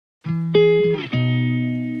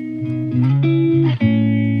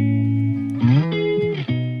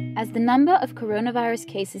number of coronavirus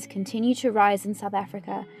cases continue to rise in South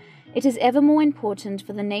Africa, it is ever more important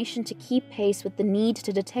for the nation to keep pace with the need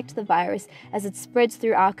to detect the virus as it spreads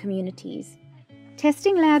through our communities.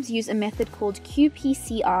 Testing labs use a method called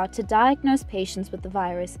qPCR to diagnose patients with the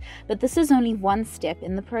virus, but this is only one step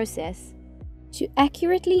in the process. To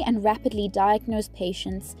accurately and rapidly diagnose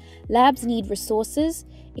patients, labs need resources,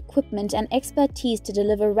 equipment, and expertise to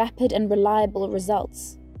deliver rapid and reliable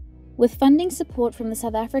results. With funding support from the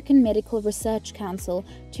South African Medical Research Council,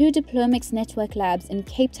 2 DIPLOMICS network labs in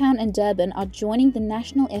Cape Town and Durban are joining the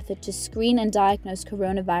national effort to screen and diagnose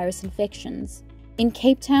coronavirus infections. In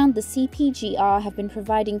Cape Town, the CPGR have been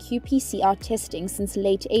providing qPCR testing since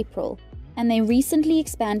late April, and they recently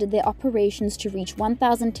expanded their operations to reach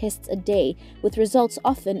 1,000 tests a day, with results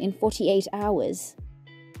often in 48 hours.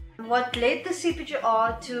 What led the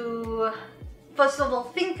CPGR to, first of all,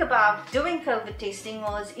 think about doing COVID testing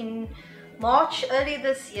was in March earlier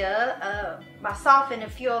this year, myself and a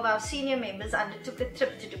few of our senior members undertook a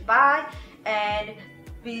trip to Dubai, and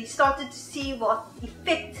we started to see what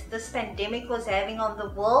effect this pandemic was having on the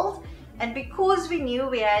world. And because we knew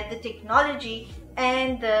we had the technology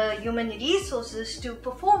and the human resources to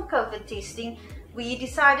perform COVID testing, we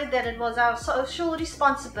decided that it was our social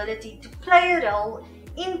responsibility to play a role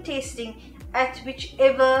in testing at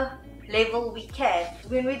whichever level we can.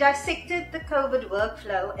 When we dissected the COVID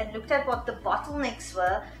workflow and looked at what the bottlenecks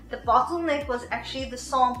were, the bottleneck was actually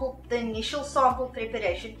the initial sample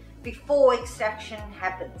preparation before extraction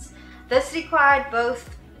happens. This required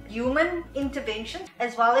both human intervention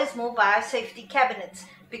as well as more biosafety cabinets,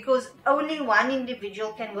 because only one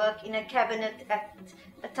individual can work in a cabinet at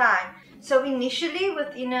a time. So initially,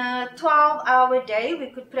 within a 12-hour day,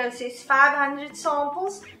 we could process 500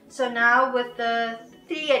 samples. So now with the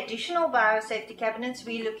 3 additional biosafety cabinets,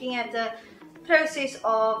 we're looking at a process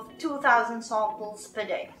of 2,000 samples per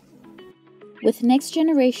day. With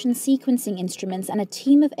next-generation sequencing instruments and a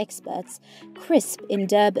team of experts, CRISP in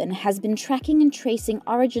Durban has been tracking and tracing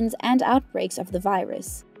origins and outbreaks of the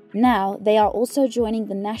virus. Now, they are also joining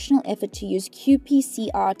the national effort to use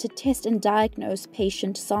qPCR to test and diagnose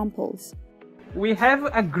patient samples. We have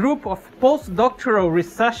a group of postdoctoral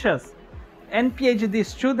researchers and PhD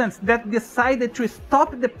students that decided to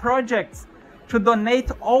stop the projects to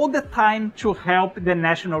donate all the time to help the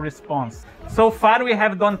national response. So far, we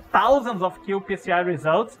have done thousands of qPCR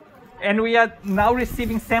results, and we are now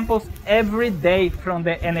receiving samples every day from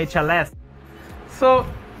the NHLS. So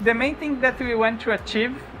the main thing that we want to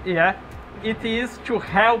achieve, it is to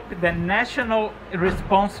help the national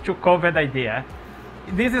response to COVID idea.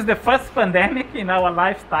 This is the first pandemic in our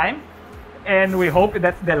lifetime, and we hope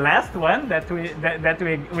that's the last one that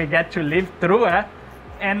we get to live through.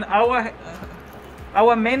 And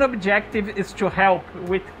our main objective is to help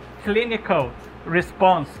with clinical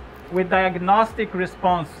response, with diagnostic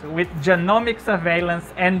response, with genomic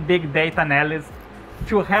surveillance and big data analysis,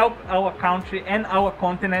 to help our country and our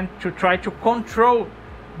continent to try to control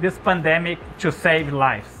this pandemic to save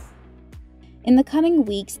lives. In the coming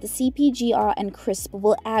weeks, the CPGR and CRISP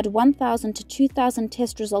will add 1,000 to 2,000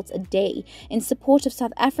 test results a day in support of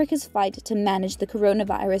South Africa's fight to manage the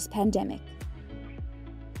coronavirus pandemic.